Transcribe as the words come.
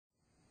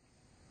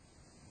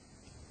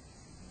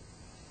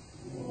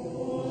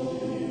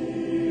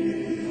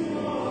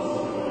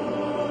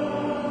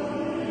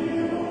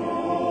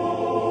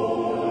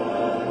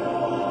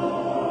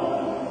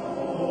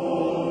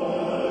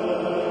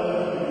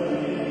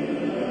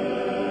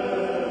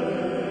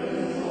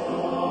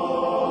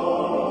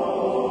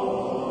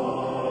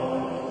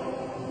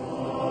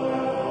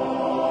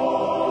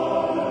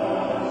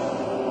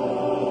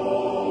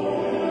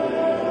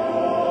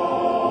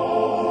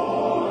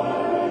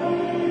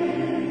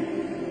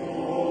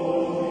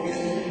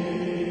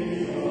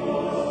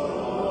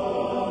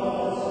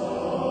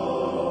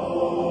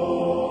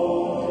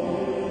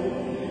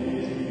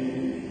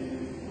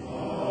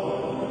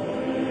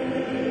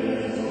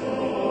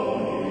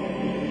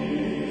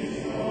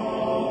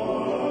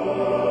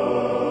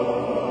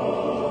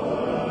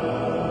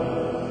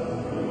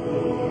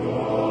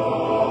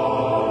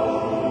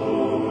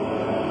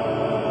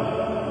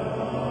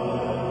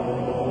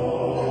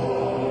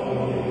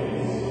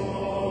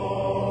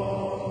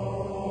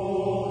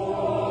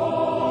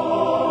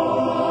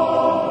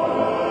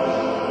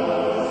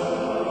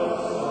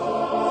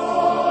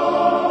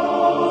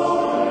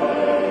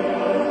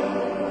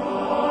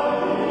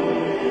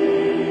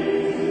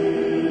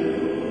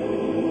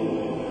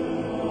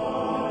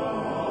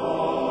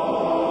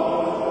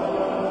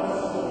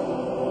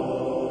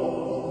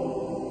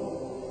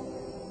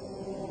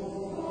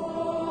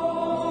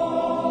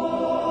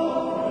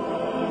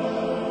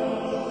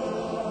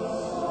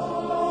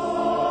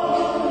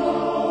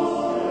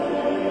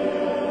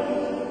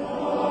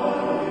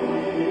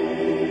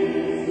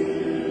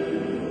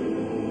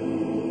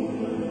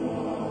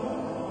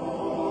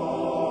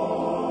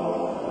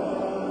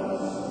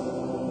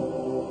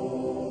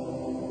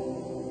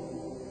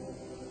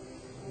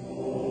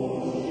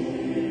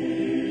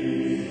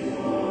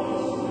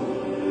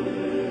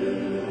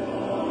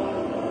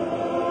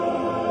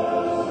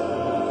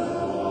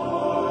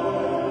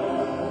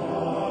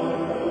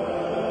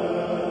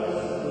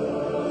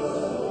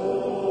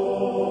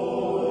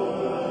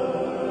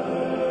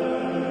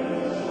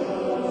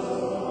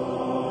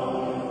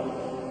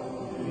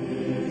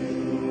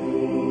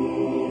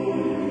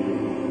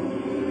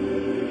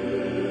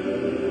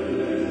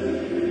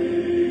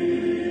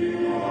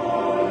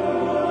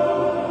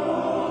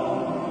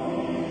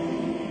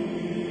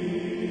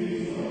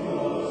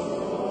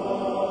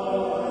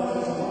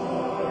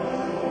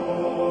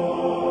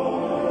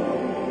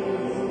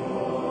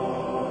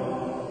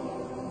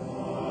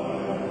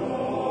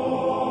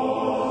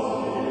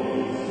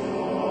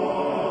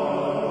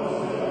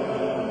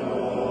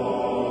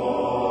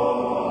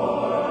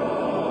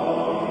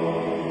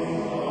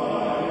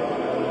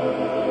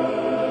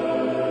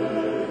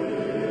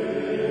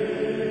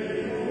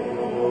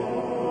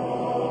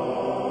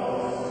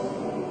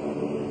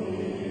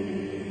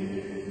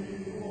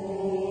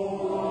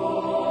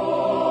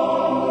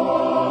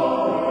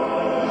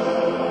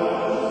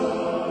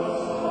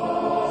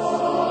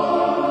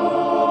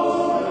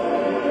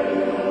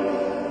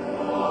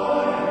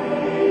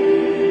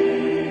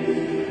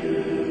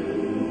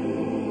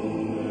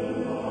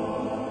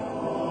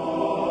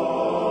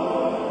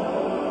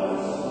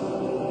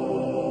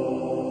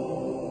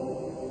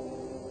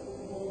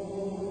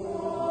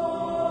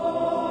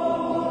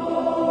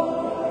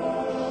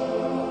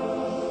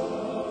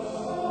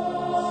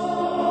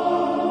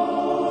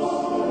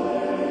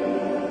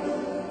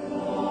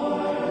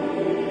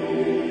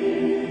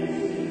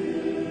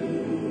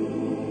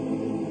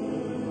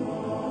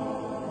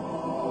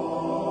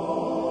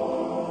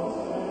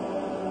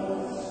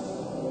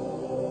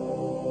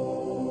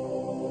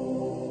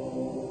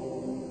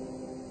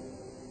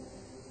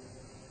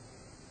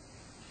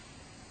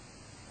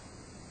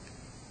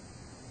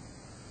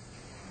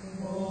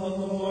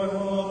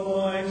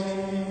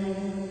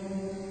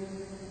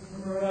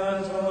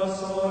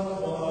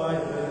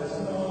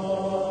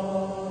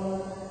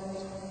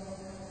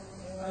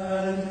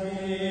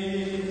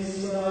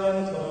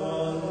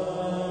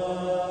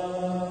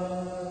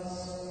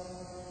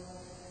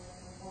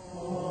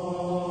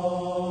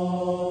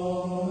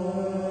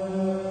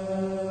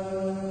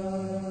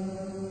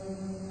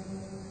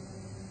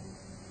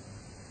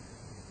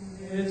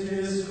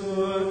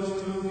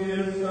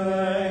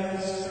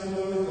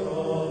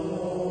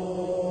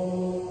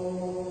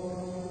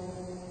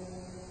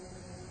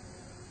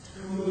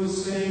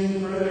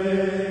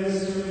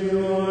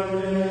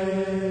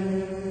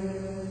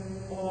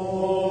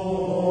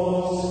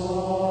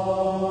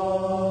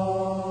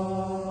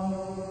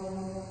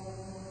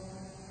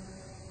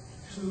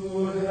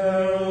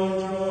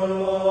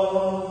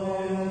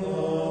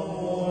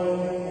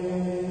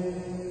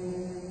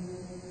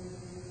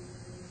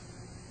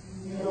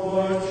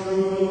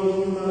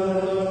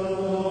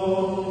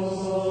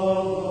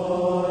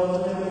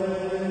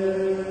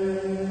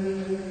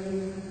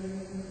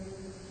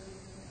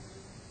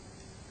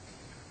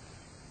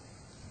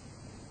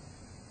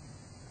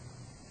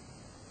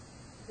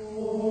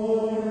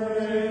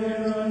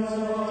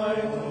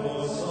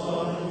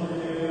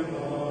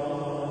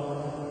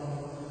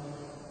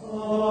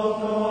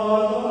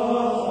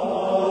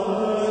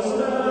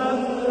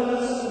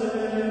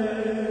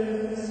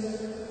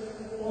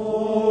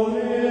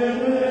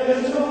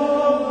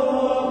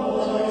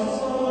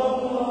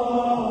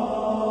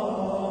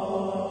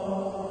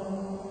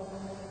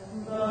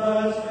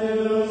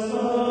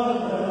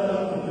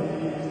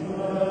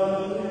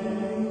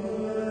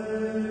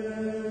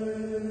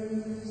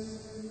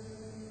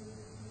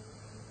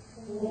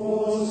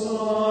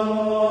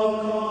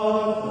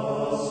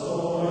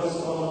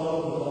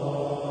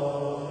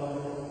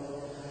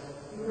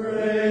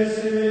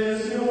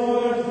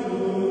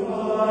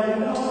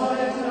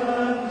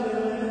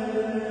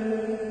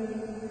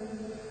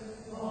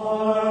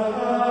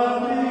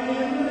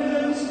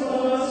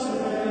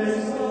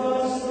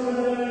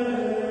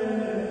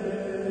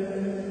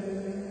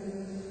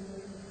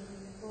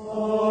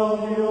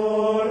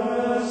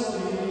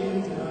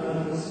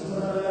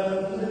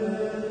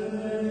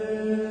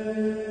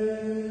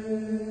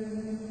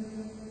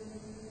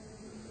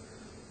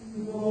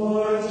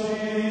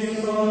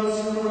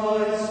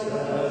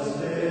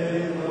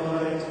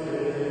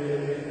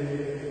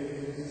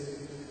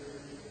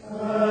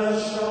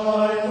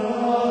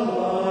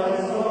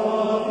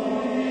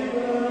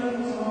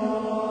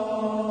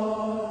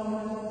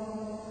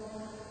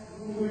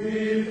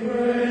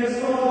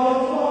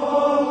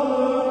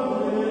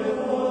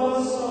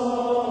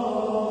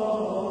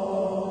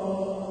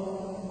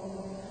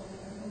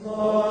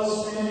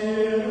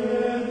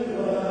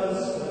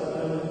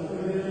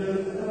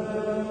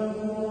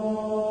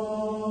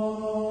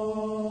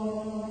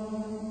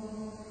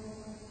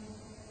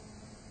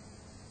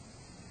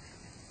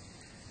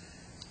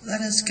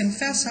Let us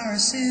confess our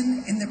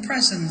sin in the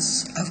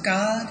presence of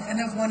God and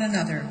of one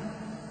another.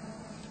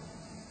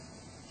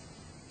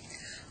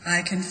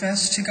 I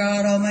confess to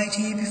God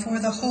Almighty before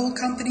the whole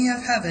company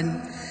of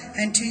heaven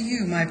and to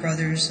you, my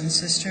brothers and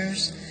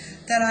sisters,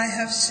 that I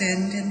have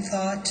sinned in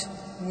thought,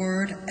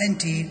 word, and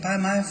deed by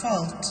my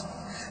fault,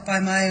 by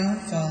my own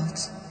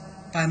fault,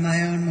 by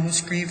my own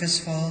most grievous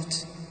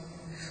fault.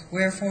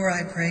 Wherefore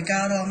I pray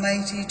God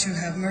Almighty to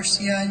have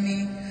mercy on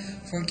me,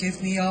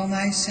 forgive me all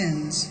my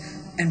sins,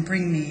 and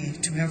bring me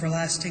to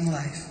everlasting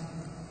life.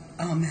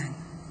 Amen.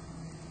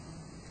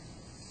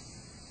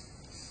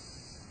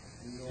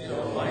 The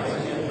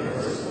Almighty and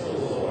merciful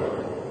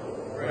Lord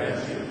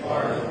grant you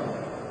pardon,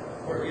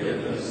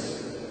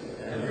 forgiveness,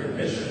 and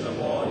remission of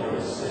all your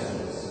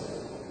sins.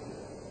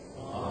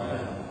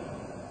 Amen.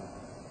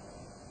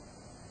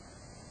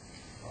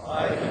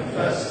 I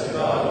confess to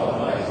God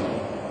Almighty,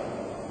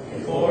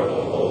 before the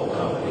whole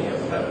company of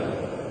heaven,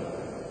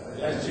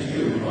 and to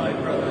you, my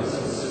brothers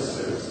and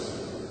sisters,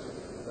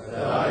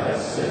 that I have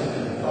sinned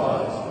in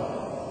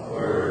thought,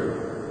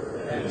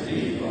 word, and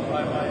deed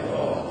by my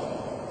fault,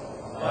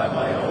 by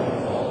my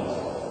own fault,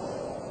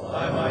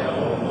 by my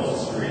own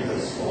most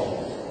grievous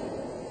fault.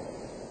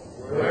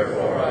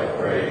 Wherefore I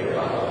pray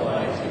God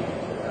Almighty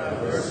to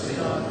have mercy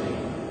on me,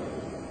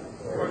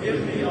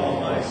 forgive me all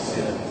my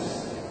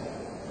sins,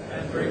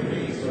 and bring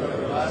me to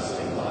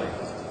everlasting life.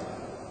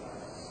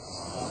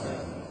 Amen.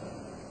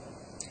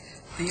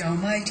 The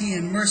Almighty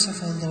and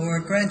merciful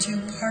Lord grant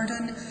you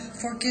pardon,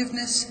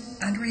 forgiveness,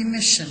 and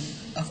remission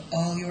of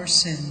all your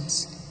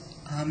sins.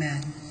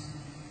 Amen.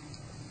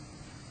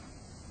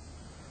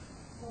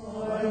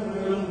 I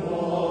will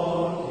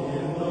walk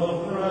in the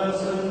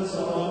presence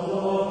of the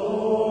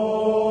Lord,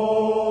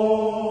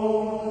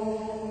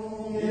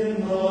 in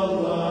the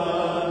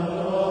land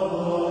of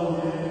the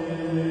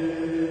living.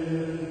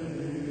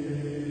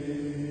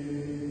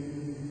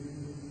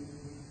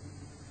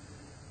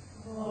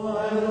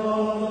 I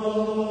love the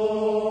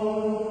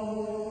Lord,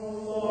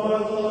 for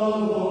the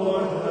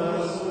Lord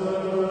has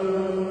heard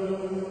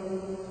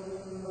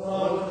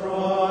the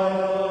cry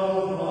of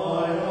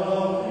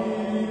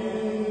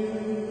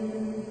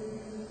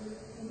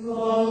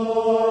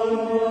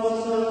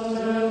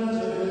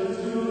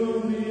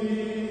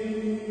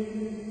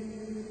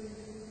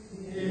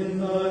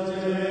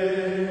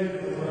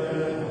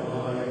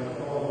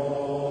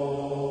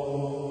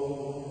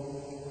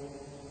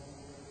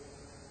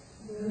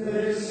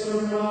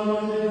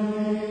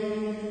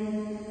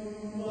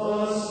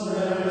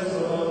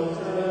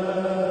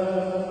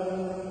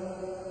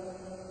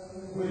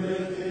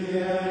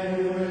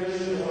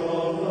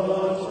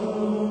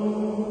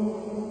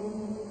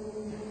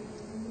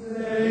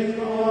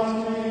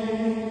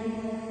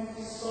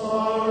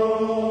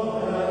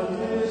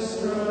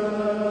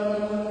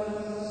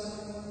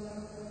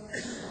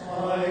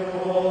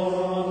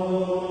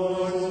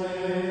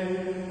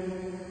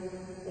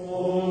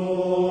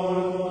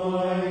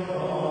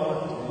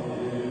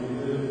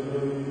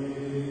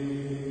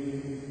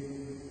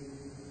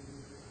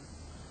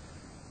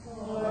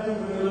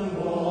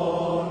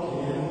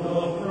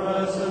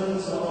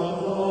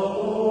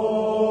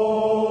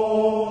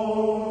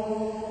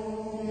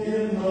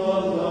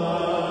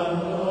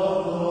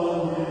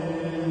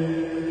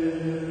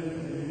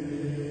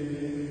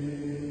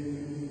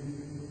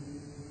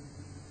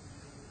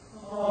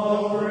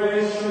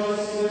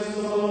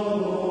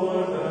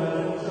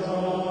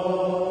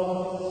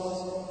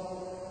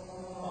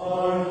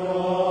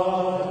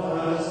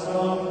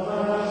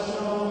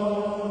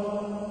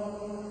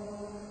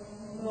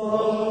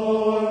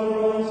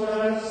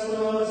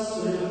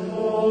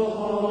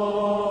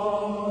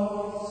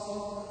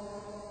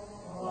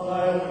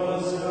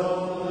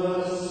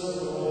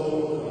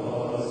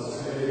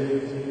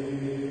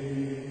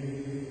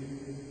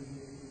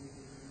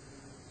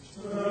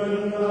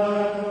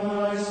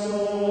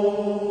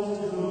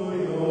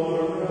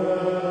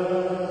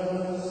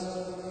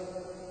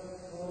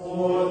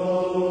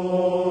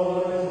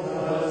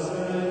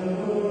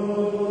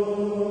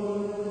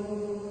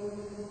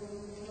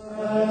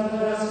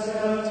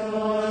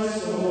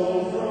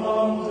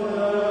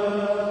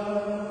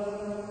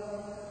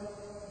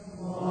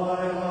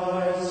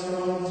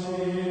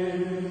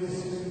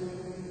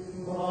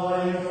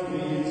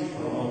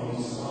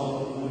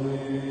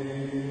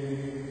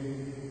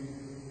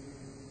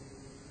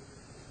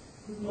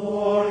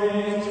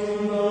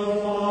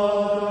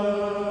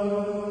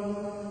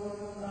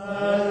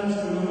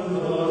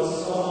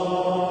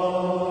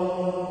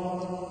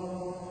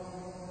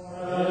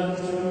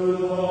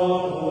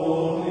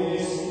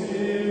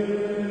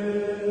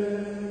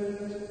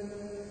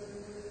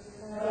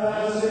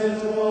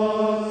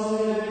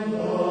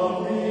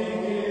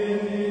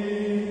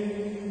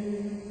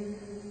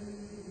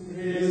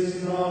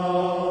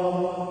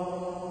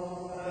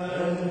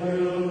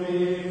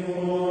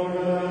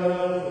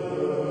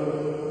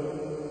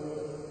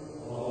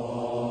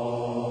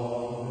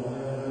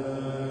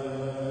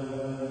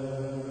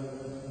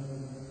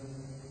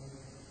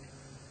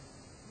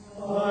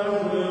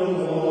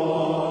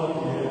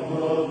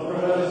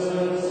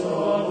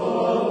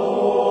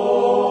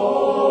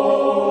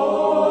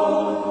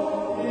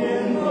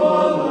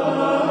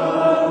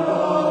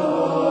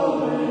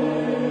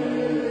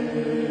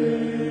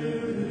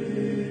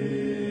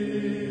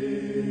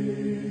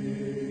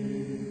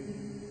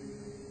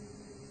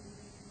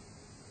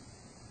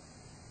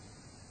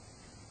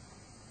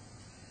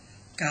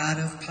God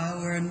of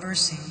power and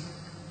mercy,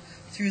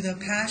 through the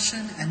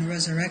passion and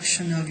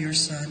resurrection of your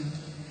Son,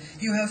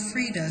 you have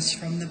freed us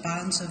from the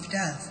bonds of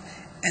death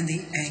and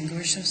the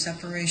anguish of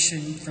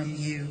separation from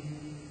you.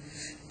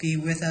 Be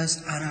with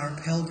us on our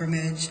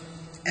pilgrimage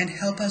and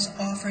help us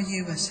offer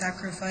you a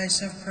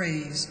sacrifice of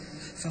praise,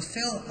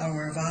 fulfill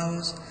our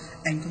vows,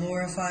 and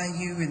glorify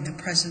you in the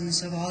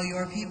presence of all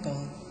your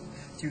people.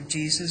 Through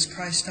Jesus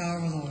Christ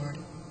our Lord.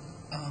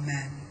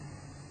 Amen.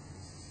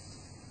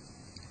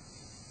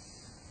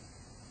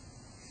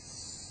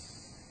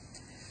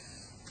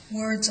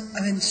 Words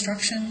of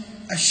instruction,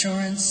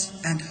 assurance,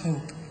 and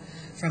hope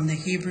from the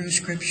Hebrew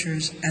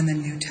Scriptures and the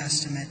New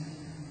Testament.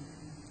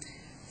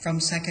 From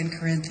 2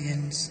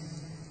 Corinthians.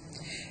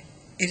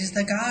 It is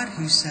the God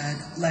who said,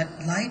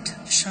 "Let light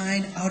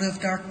shine out of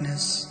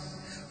darkness,"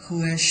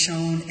 who has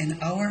shone in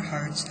our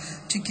hearts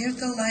to give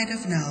the light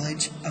of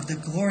knowledge of the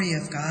glory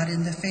of God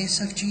in the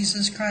face of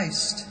Jesus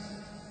Christ.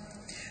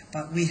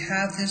 But we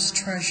have this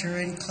treasure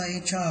in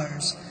clay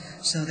jars,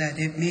 so that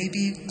it may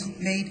be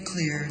made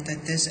clear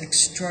that this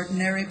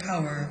extraordinary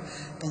power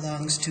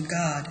belongs to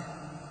God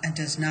and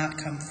does not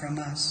come from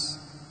us.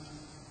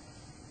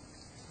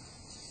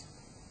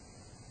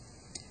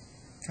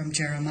 From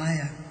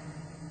Jeremiah.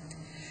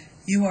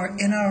 You are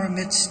in our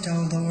midst,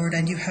 O Lord,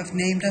 and you have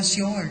named us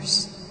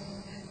yours.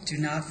 Do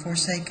not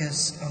forsake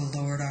us, O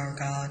Lord our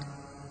God.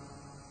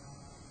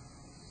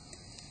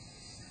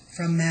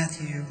 From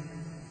Matthew.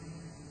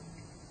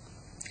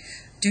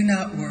 Do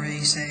not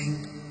worry,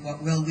 saying,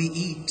 "What will we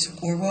eat,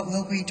 or what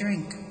will we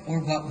drink, or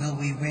what will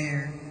we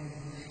wear?"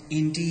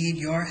 Indeed,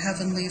 your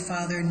heavenly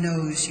Father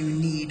knows you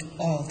need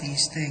all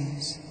these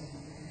things.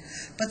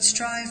 But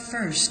strive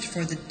first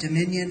for the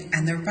dominion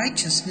and the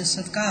righteousness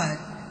of God,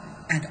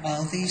 and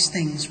all these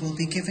things will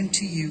be given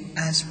to you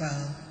as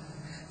well.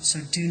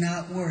 So do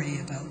not worry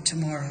about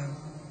tomorrow.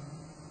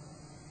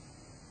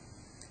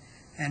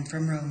 And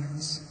from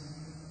Romans.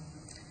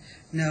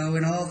 No,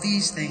 in all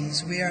these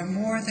things we are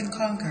more than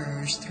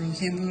conquerors through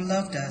him who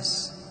loved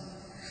us.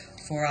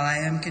 For I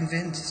am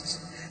convinced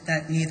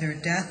that neither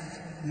death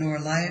nor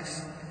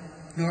life,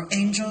 nor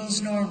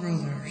angels nor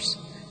rulers,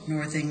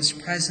 nor things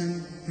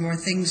present nor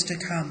things to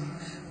come,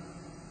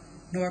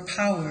 nor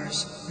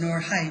powers,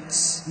 nor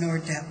heights, nor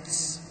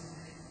depths,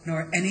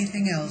 nor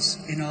anything else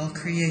in all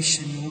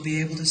creation will be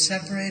able to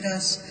separate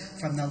us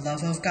from the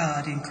love of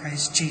God in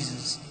Christ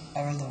Jesus,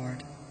 our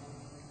Lord.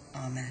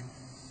 Amen.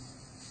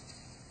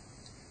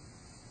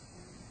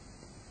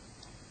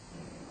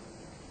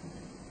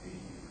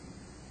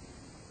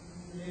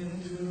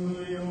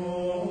 Into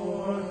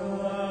your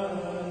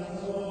hands,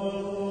 O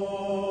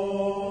Lord,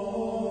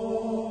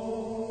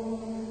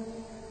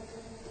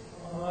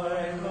 I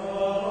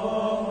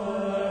commend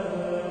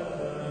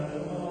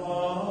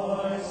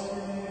my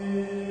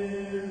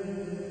spirit.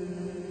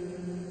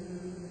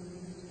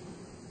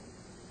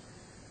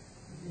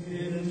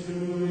 Into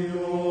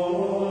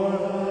your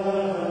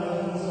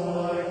hands I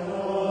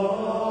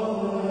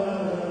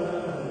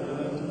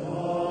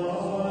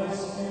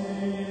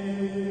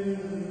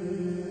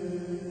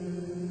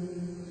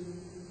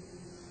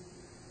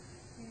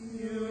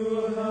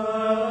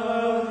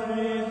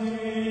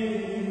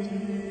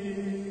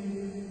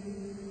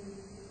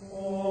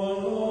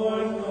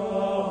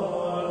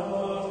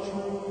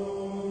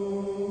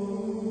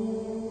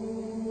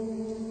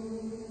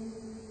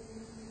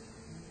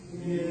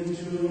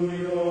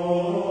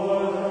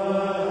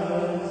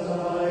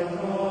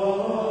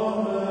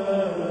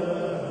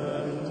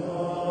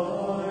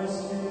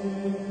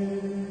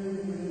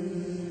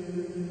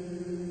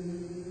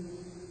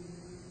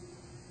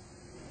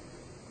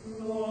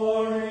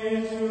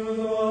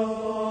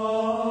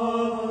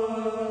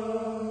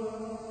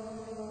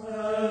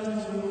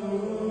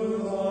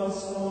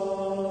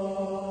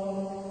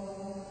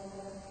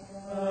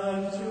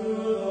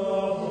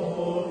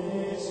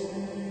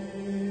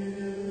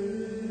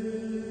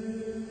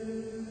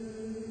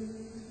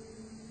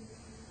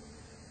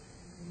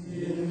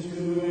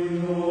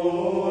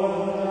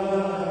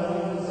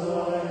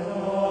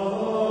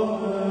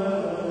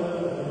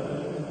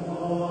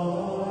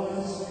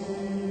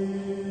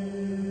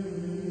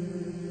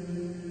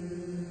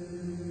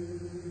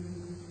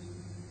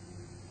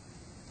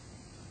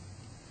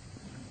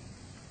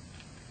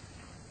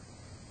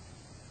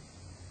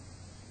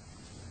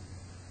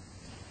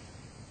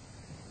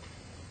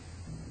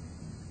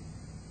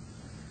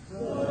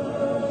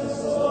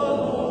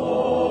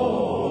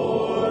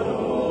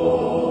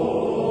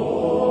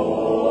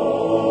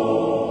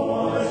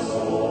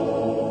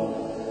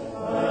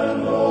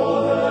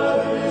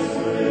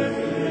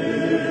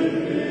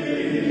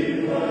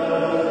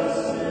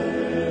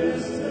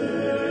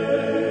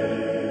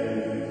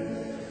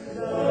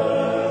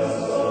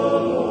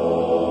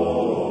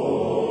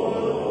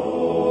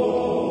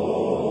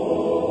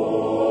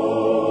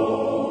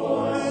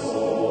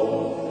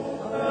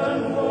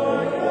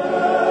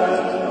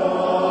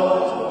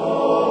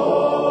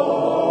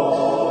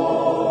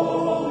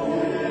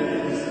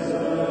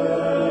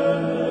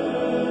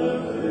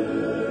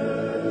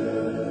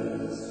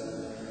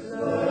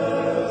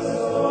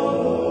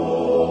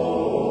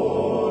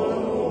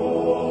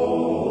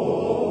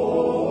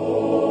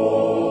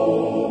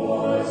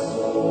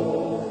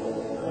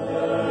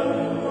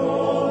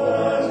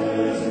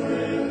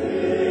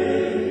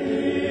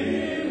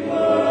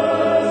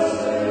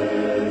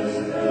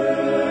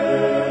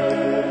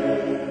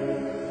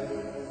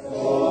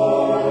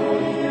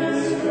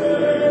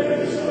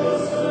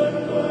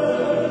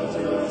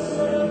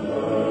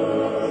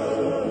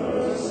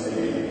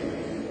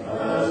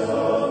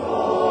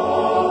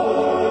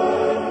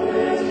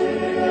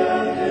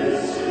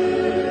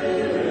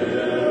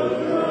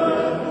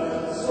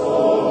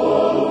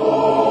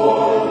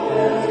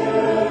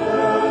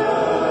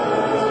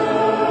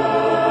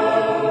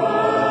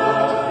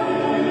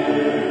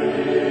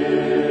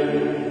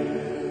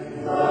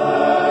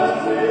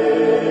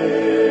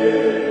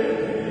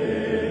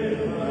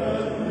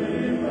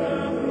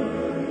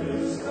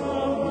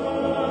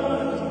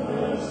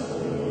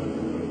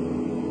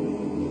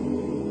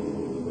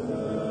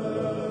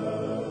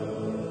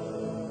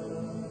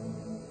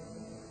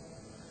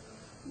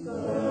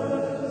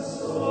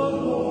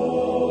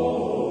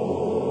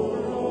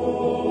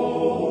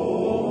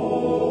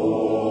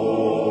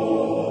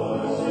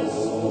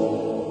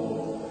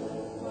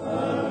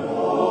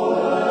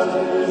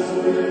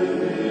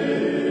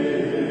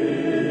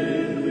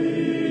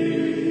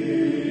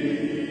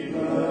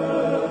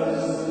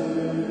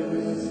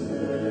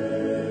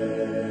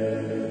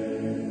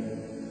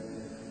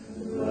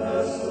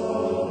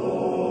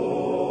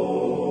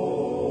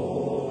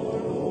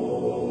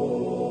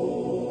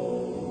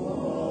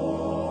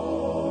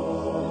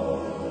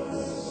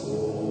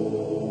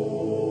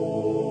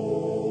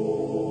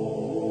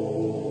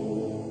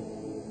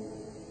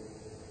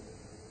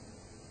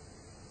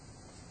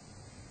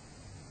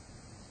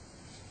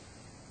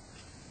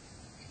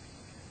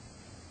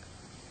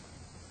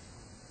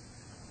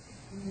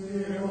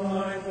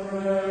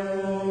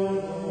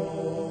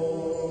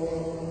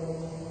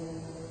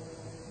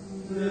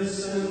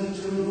Listen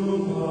to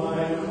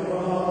my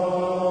cry.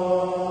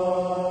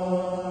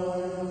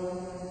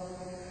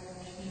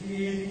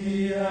 Keep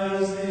me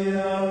as the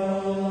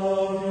apple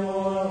of your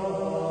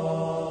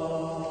eye.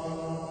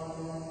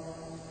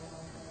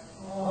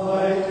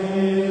 Hide me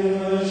in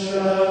the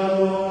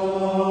shadow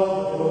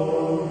of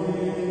your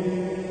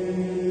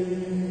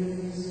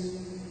wings.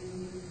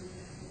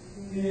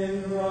 In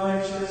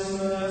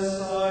righteousness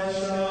I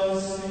shall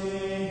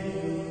see you.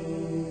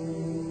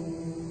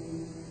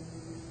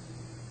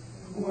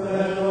 When